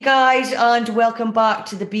guys, and welcome back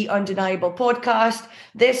to the Be Undeniable podcast.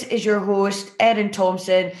 This is your host, Erin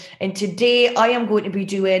Thompson, and today I am going to be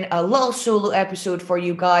doing a little solo episode for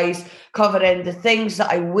you guys, covering the things that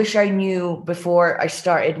I wish I knew before I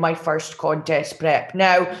started my first contest prep.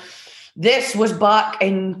 Now, this was back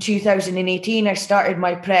in 2018. I started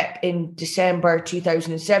my prep in December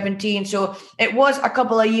 2017, so it was a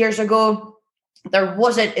couple of years ago. There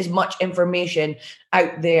wasn't as much information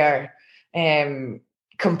out there.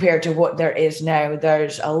 Compared to what there is now.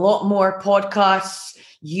 There's a lot more podcasts,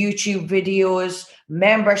 YouTube videos,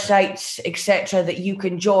 member sites, etc., that you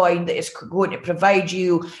can join that is going to provide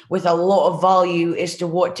you with a lot of value as to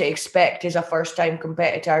what to expect as a first-time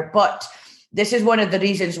competitor. But this is one of the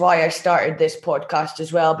reasons why I started this podcast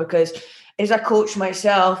as well, because as a coach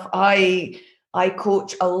myself, I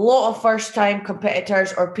coach a lot of first-time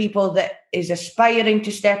competitors or people that is aspiring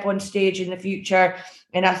to step on stage in the future.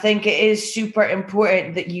 And I think it is super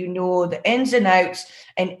important that you know the ins and outs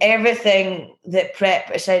and everything that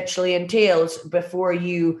prep essentially entails before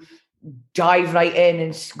you dive right in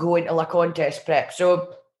and go into a contest prep.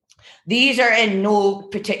 So these are in no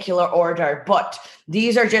particular order, but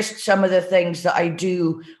these are just some of the things that I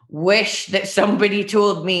do wish that somebody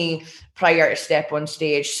told me prior to step on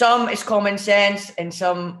stage. Some is common sense and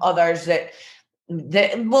some others that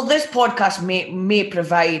this podcast may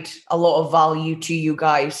provide a lot of value to you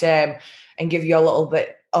guys, and give you a little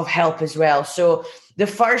bit of help as well. So the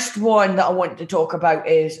first one that I want to talk about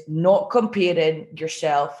is not comparing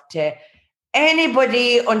yourself to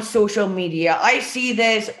anybody on social media. I see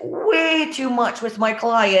this way too much with my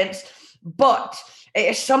clients, but it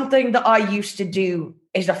is something that I used to do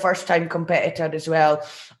as a first-time competitor as well.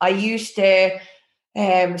 I used to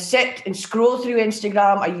sit and scroll through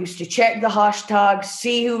Instagram. I used to check the hashtags,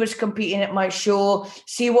 see who was competing at my show,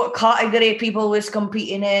 see what category people was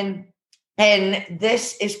competing in. And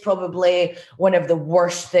this is probably one of the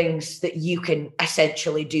worst things that you can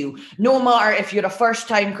essentially do. No matter if you're a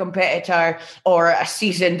first-time competitor or a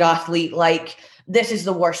seasoned athlete, like this is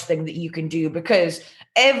the worst thing that you can do, because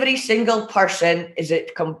every single person is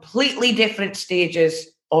at completely different stages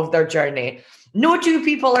of their journey. No two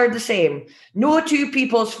people are the same. No two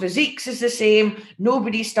people's physiques is the same.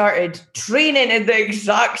 Nobody started training at the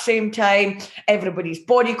exact same time. Everybody's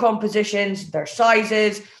body compositions, their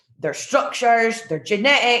sizes, their structures, their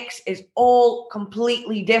genetics is all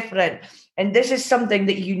completely different. And this is something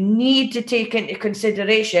that you need to take into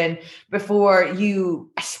consideration before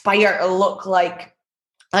you aspire to look like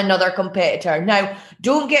another competitor. Now,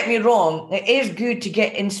 don't get me wrong, it is good to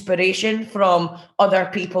get inspiration from other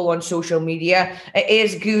people on social media. It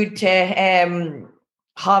is good to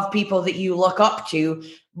have people that you look up to,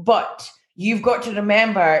 but you've got to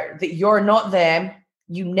remember that you're not them,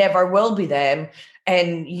 you never will be them,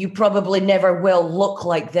 and you probably never will look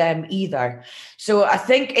like them either. So I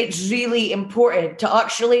think it's really important to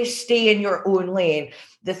actually stay in your own lane.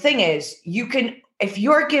 The thing is, you can, if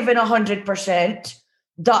you're given 100%,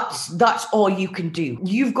 that's all you can do.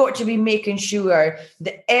 You've got to be making sure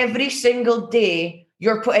that every single day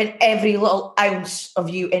you're putting every little ounce of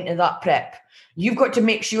you into that prep. You've got to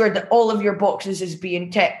make sure that all of your boxes is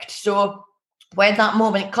being ticked. So when that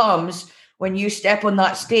moment comes, when you step on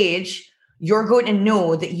that stage, you're going to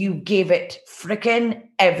know that you gave it freaking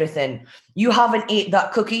everything. You haven't ate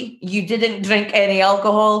that cookie. You didn't drink any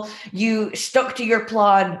alcohol. You stuck to your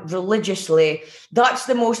plan religiously. That's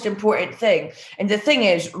the most important thing. And the thing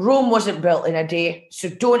is, Rome wasn't built in a day. So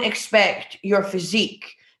don't expect your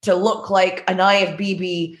physique to look like an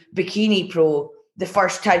IFBB bikini pro the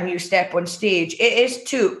first time you step on stage. It has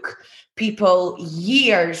took people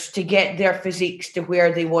years to get their physiques to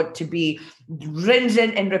where they want to be,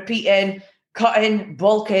 rinsing and repeating, cutting,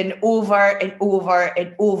 bulking over and over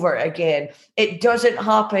and over again. It doesn't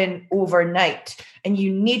happen overnight, and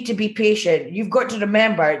you need to be patient. You've got to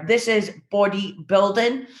remember, this is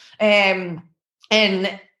bodybuilding, and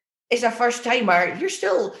as a first timer, you're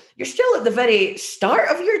still at the very start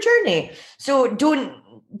of your journey. So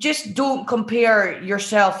don't compare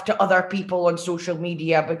yourself to other people on social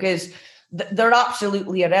media, because they're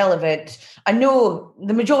absolutely irrelevant. I know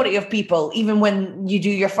the majority of people, even when you do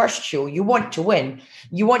your first show, you want to win.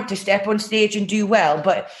 You want to step on stage and do well.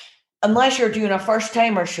 But unless you're doing a first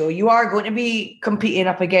timer show, you are going to be competing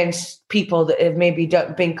up against people that have maybe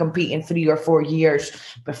been competing 3 or 4 years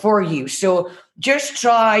before you. So just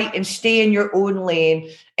try and stay in your own lane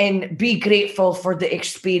and be grateful for the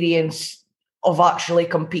experience of actually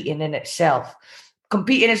competing in itself.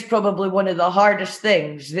 Competing is probably one of the hardest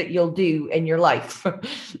things that you'll do in your life.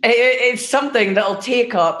 It's something that'll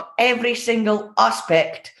take up every single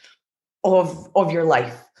aspect of your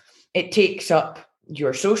life. It takes up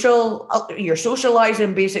your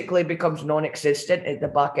socializing basically becomes non-existent at the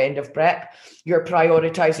back end of prep. You're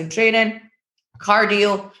prioritizing training,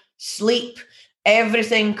 cardio, sleep,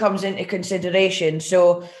 everything comes into consideration.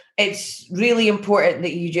 So it's really important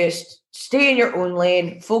that you just stay in your own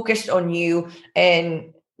lane, focused on you,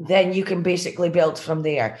 and then you can basically build from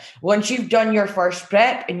there. Once you've done your first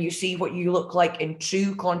prep and you see what you look like in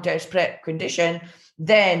true contest prep condition,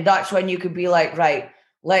 then that's when you could be like, right,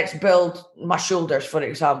 let's build my shoulders, for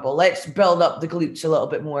example. Let's build up the glutes a little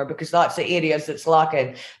bit more because that's the areas that's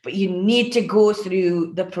lacking. But you need to go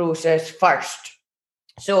through the process first.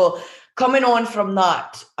 So coming on from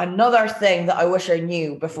that, another thing that I wish I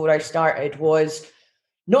knew before I started was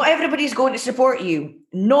not everybody's going to support you.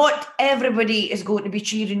 Not everybody is going to be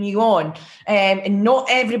cheering you on. And not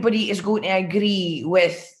everybody is going to agree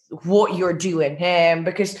with what you're doing.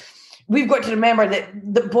 Because we've got to remember that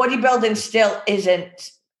the bodybuilding still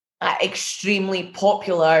isn't an extremely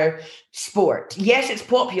popular sport. Yes, it's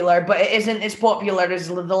popular, but it isn't as popular as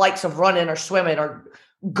the likes of running or swimming or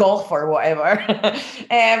golf or whatever.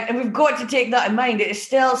 And we've got to take that in mind. It is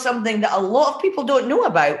still something that a lot of people don't know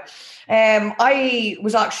about. I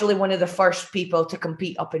was actually one of the first people to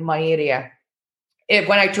compete up in my area.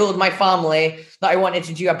 When I told my family that I wanted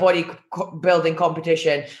to do a bodybuilding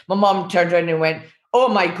competition, my mom turned around and went, "Oh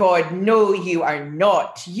my God, no, you are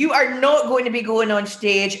not. You are not going to be going on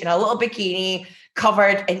stage in a little bikini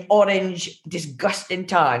covered in orange, disgusting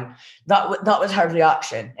tan." That was her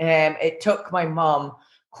reaction. It took my mom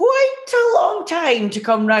quite a long time to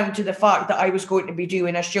come round to the fact that I was going to be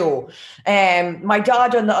doing a show. My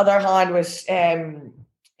dad, on the other hand, was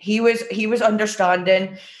he was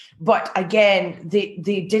understanding, but again,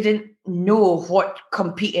 they didn't know what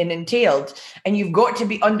competing entailed. And you've got to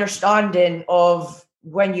be understanding of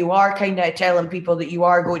when you are kind of telling people that you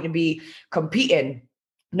are going to be competing.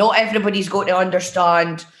 Not everybody's going to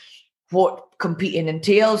understand what competing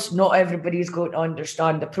entails. Not everybody's going to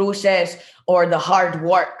understand the process or the hard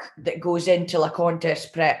work that goes into a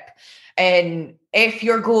contest prep. And if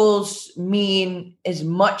your goals mean as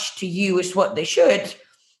much to you as what they should,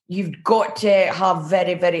 you've got to have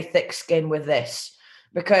very, very thick skin with this,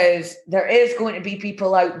 because there is going to be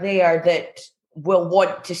people out there that will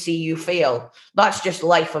want to see you fail. That's just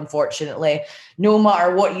life, unfortunately. No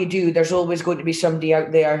matter what you do, there's always going to be somebody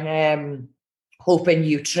out there hoping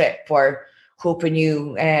you trip or hoping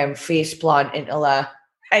you face plant into a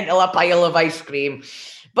pile of ice cream.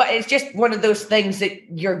 But it's just one of those things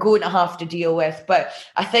that you're going to have to deal with. But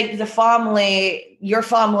I think your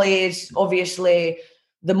family is obviously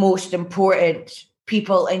the most important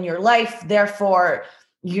people in your life. Therefore,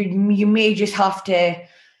 you may just have to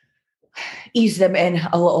ease them in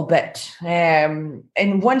a little bit.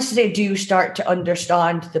 And once they do start to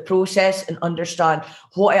understand the process and understand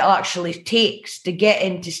what it actually takes to get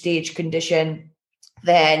into stage condition,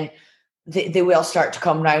 then they will start to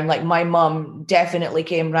come round. Like my mum definitely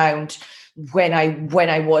came round when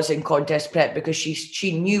I was in contest prep, because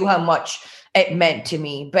she knew how much it meant to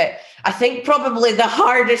me. But I think probably the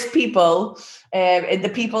hardest people and the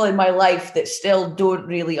people in my life that still don't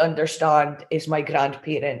really understand is my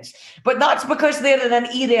grandparents. But that's because they're in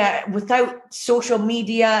an era without social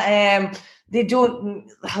media. They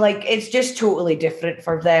don't it's just totally different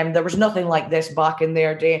for them. There was nothing like this back in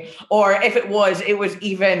their day. Or if it was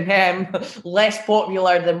even less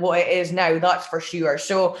popular than what it is now, that's for sure.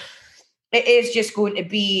 So it is just going to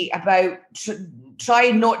be about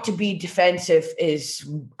try not to be defensive is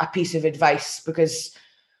a piece of advice, because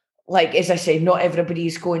as I say, not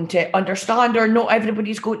everybody's going to understand or not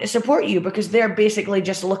everybody's going to support you, because they're basically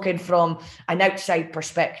just looking from an outside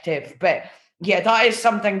perspective. But yeah, that is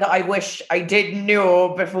something that I wish I did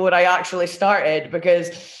know before I actually started,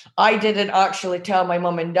 because I didn't actually tell my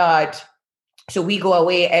mum and dad. So we go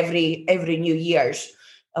away every New Year's,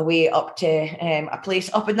 away up to a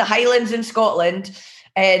place up in the Highlands in Scotland.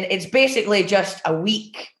 And it's basically just a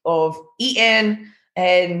week of eating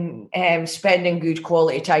and spending good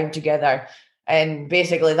quality time together. And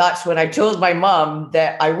basically that's when I told my mum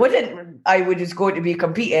that I was going to be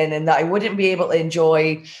competing and that I wouldn't be able to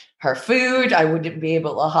enjoy her food. I wouldn't be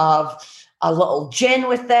able to have a little gin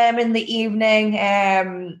with them in the evening.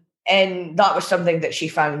 And that was something that she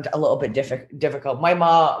found a little bit difficult. My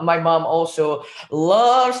mom also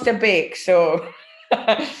loves to bake. So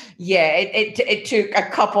yeah, it took a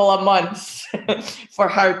couple of months for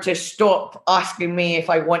her to stop asking me if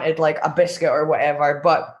I wanted a biscuit or whatever.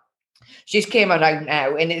 But she's came around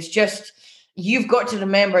now, and it's just, you've got to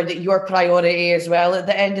remember that your priority as well at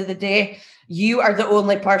the end of the day. You are the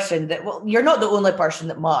only person you're not the only person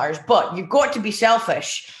that matters, but you've got to be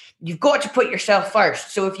selfish. You've got to put yourself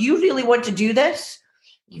first. So if you really want to do this,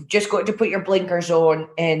 You've just got to put your blinkers on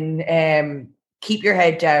and keep your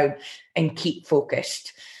head down and keep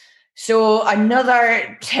focused. So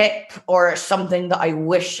another tip or something that I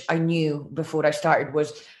wish I knew before I started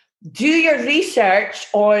was do your research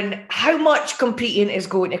on how much competing is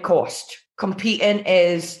going to cost. Competing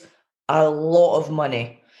is a lot of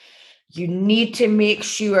money. You need to make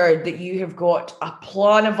sure that you have got a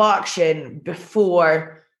plan of action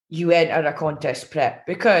before you enter a contest prep,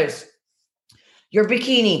 because your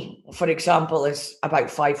bikini, for example, is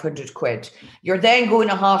about 500 quid. You're then going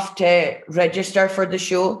to have to register for the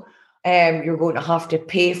show. You're going to have to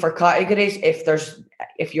pay for categories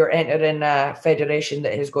if you're entering a federation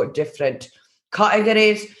that has got different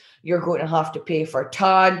categories. You're going to have to pay for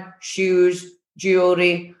tan, shoes,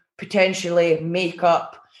 jewelry, potentially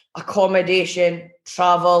makeup, accommodation,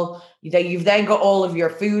 travel. You've then got all of your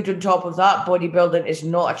food on top of that. Bodybuilding is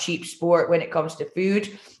not a cheap sport when it comes to food.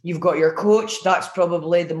 You've got your coach. That's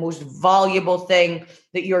probably the most valuable thing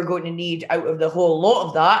that you're going to need out of the whole lot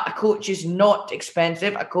of that. A coach is not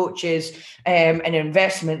expensive. A coach is an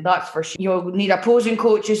investment, that's for sure. You'll need a posing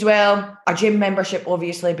coach as well, a gym membership,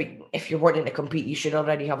 obviously, but if you're wanting to compete, you should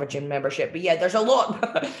already have a gym membership. But yeah, there's a lot.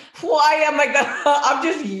 Why am I I'm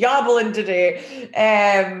just yabbling today.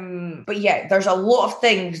 But yeah, there's a lot of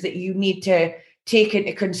things that you need to take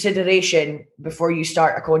into consideration before you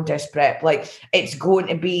start a contest prep. Like, it's going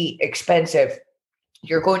to be expensive.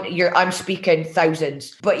 I'm speaking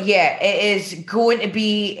thousands, but yeah, it is going to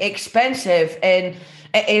be expensive, and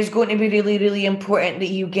it is going to be really, really important that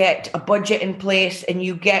you get a budget in place and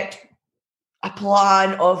you get a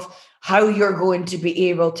plan of how you're going to be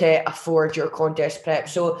able to afford your contest prep.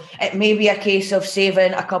 So it may be a case of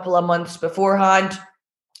saving a couple of months beforehand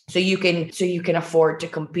so you can afford to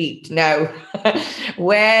compete. Now,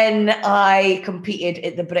 when I competed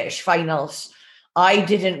at the British finals, I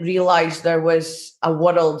didn't realize there was a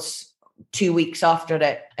Worlds 2 weeks after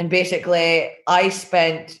it. And basically, I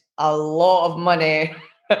spent a lot of money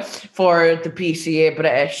for the PCA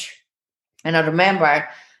British. And I remember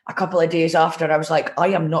a couple of days after, I was like, I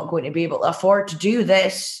am not going to be able to afford to do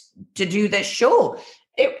this show.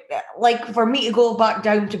 Like, for me to go back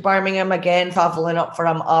down to Birmingham again, traveling up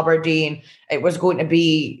from Aberdeen, it was going to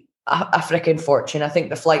be a freaking fortune. I think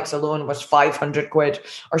the flights alone was 500 quid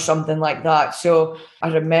or something like that. So I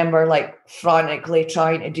remember like frantically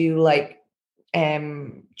trying to do like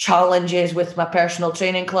challenges with my personal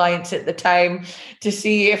training clients at the time to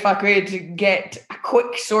see if I could get a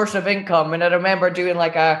quick source of income. And I remember doing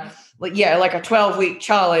like a 12-week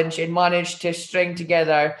challenge and managed to string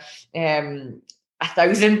together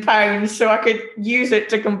 £1,000 so I could use it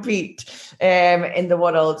to compete in the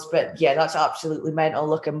Worlds. But yeah, that's absolutely mental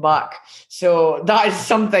looking back. So that is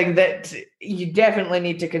something that you definitely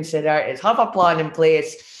need to consider, is have a plan in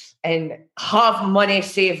place and have money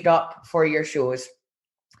saved up for your shows.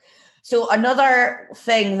 So another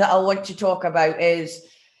thing that I want to talk about is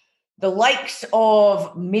the likes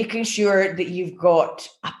of making sure that you've got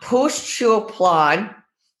a post-show plan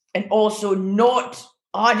and also not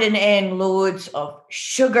adding in loads of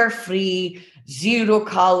sugar-free,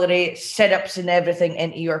 zero-calorie sit-ups and everything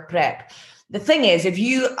into your prep. The thing is,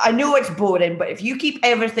 I know it's boring, but if you keep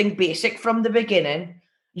everything basic from the beginning,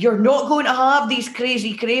 you're not going to have these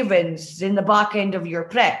crazy cravings in the back end of your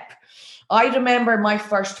prep. I remember my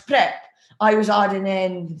first prep, I was adding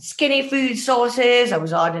in skinny food sauces, I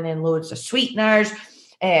was adding in loads of sweeteners,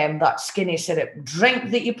 that skinny syrup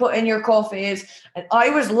drink that you put in your coffees. And I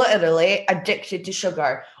was literally addicted to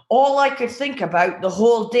sugar. All I could think about the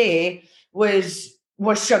whole day was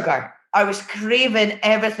sugar. I was craving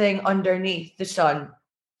everything underneath the sun.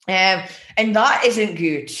 And that isn't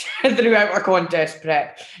good throughout a contest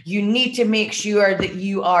prep. You need to make sure that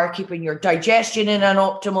you are keeping your digestion in an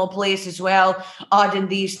optimal place as well. Adding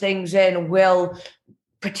these things in will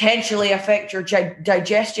potentially affect your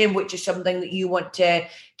digestion, which is something that you want to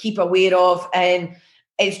keep aware of. And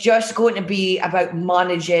it's just going to be about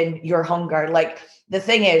managing your hunger. Like, the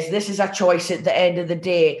thing is, this is a choice at the end of the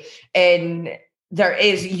day. And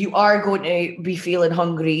you are going to be feeling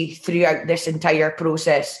hungry throughout this entire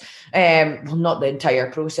process. Well, not the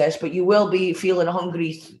entire process, but you will be feeling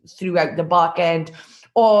hungry throughout the back end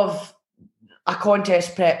of a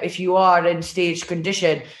contest prep if you are in stage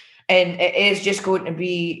condition. And it is just going to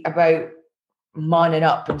be about manning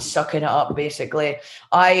up and sucking it up, basically.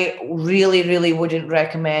 I really, really wouldn't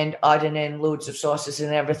recommend adding in loads of sauces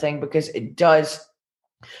and everything, because it does,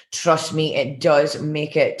 trust me, it does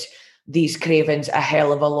make these cravings a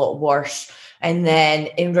hell of a lot worse. And then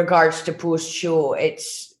in regards to post-show,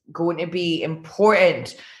 it's going to be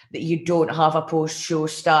important that you don't have a post-show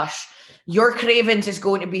stash. Your cravings is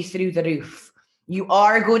going to be through the roof. You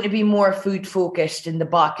are going to be more food focused in the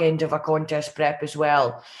back end of a contest prep as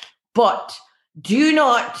well. But do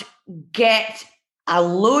not get a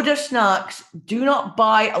load of snacks. Do not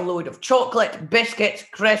buy a load of chocolate, biscuits,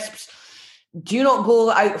 crisps. Do not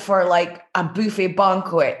go out for like a buffet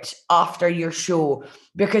banquet after your show,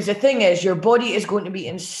 because the thing is, your body is going to be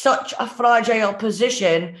in such a fragile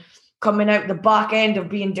position coming out the back end of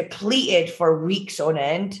being depleted for weeks on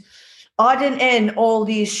end. Adding in all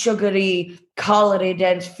these sugary, calorie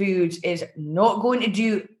dense foods is not going to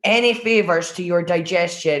do any favors to your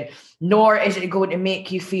digestion, nor is it going to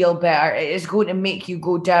make you feel better. It is going to make you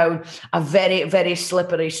go down a very, very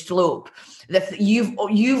slippery slope.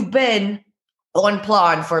 You've been on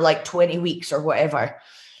plan for like 20 weeks or whatever.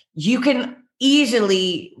 You can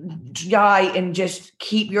easily try and just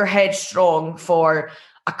keep your head strong for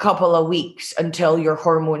a couple of weeks until your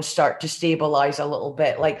hormones start to stabilize a little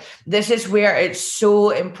bit. Like, this is where it's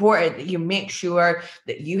so important that you make sure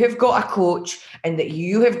that you have got a coach and that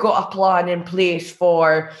you have got a plan in place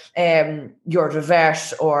for your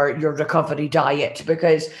reverse or your recovery diet,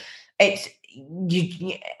 because it's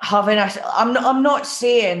you having a. I'm not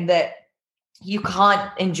saying that you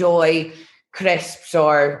can't enjoy crisps,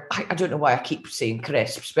 or I don't know why I keep saying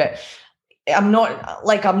crisps, but I'm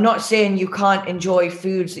not saying you can't enjoy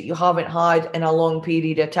foods that you haven't had in a long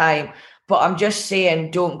period of time, but I'm just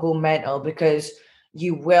saying don't go mental, because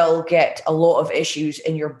you will get a lot of issues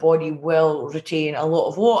and your body will retain a lot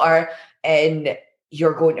of water and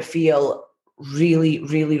you're going to feel really,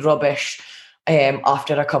 really rubbish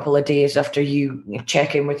after a couple of days, after you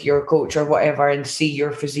check in with your coach or whatever and see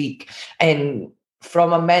your physique. And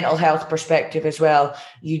from a mental health perspective as well,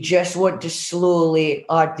 you just want to slowly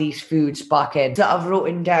add these foods back in that I've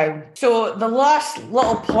written down. So the last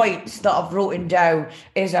little points that I've written down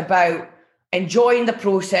is about enjoying the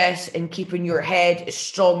process and keeping your head as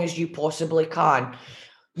strong as you possibly can.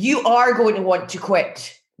 You are going to want to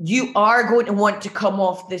quit. You are going to want to come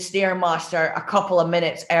off the Stairmaster a couple of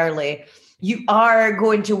minutes early. You are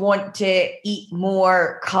going to want to eat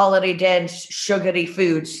more calorie dense, sugary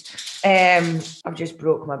foods. I've just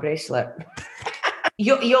broke my bracelet.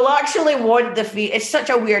 You'll actually want it's such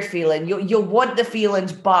a weird feeling. You'll want the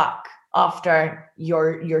feelings back after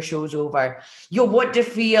your show's over. You'll want to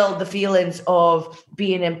feel the feelings of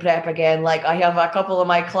being in prep again. Like, I have a couple of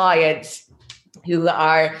my clients who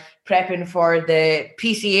are prepping for the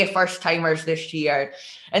PCA first timers this year,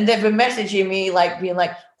 and they've been messaging me like being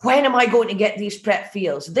like, when am I going to get these prep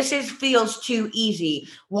feels? Feels too easy.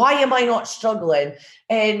 Why am I not struggling?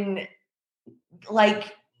 And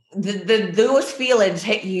like those feelings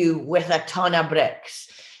hit you with a ton of bricks.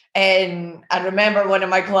 And I remember one of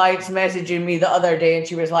my clients messaging me the other day, and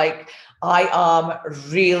she was like, I am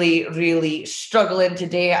really, really struggling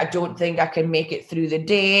today. I don't think I can make it through the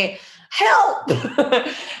day. Help.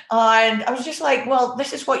 And I was just like, well,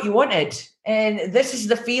 this is what you wanted. And this is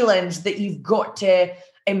the feelings that you've got to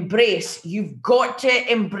embrace. You've got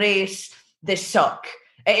to embrace the suck.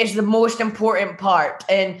 It is the most important part.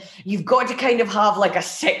 And you've got to kind of have like a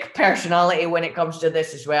sick personality when it comes to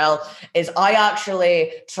this as well. Is I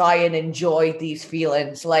actually try and enjoy these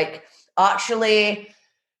feelings. Like, actually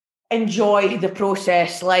enjoy the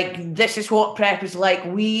process. Like, this is what prep is like.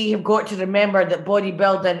 We have got to remember that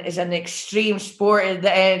bodybuilding is an extreme sport at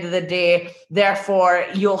the end of the day. Therefore,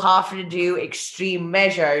 you'll have to do extreme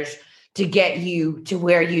measures to get you to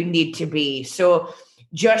where you need to be. So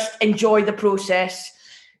just enjoy the process.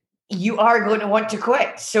 You are going to want to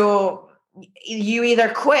quit. So you either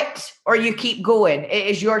quit or you keep going. It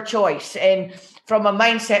is your choice. And from a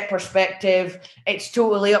mindset perspective, it's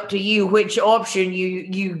totally up to you which option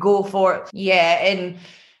you go for. Yeah, and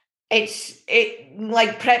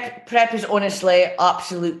prep is honestly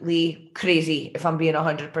absolutely crazy, if I'm being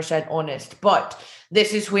 100% honest. But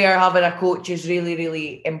this is where having a coach is really,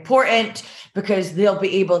 really important, because they'll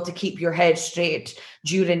be able to keep your head straight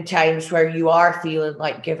during times where you are feeling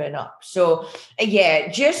like giving up. So yeah,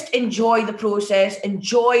 just enjoy the process,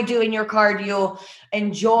 enjoy doing your cardio,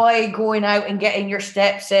 enjoy going out and getting your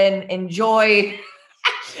steps in, enjoy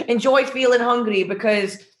feeling hungry,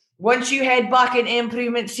 because once you head back into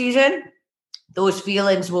improvement season, those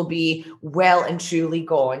feelings will be well and truly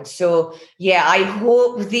gone. So yeah, I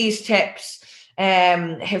hope these tips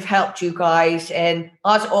have helped you guys. And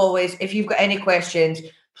as always, if you've got any questions,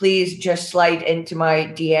 please just slide into my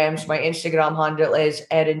DMs. My Instagram handle is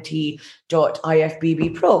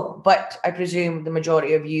erint.ifbbpro. But I presume the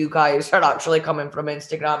majority of you guys are actually coming from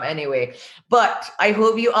Instagram anyway. But I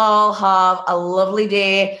hope you all have a lovely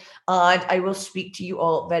day, and I will speak to you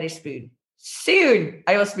all very soon.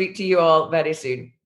 I will speak to you all very soon.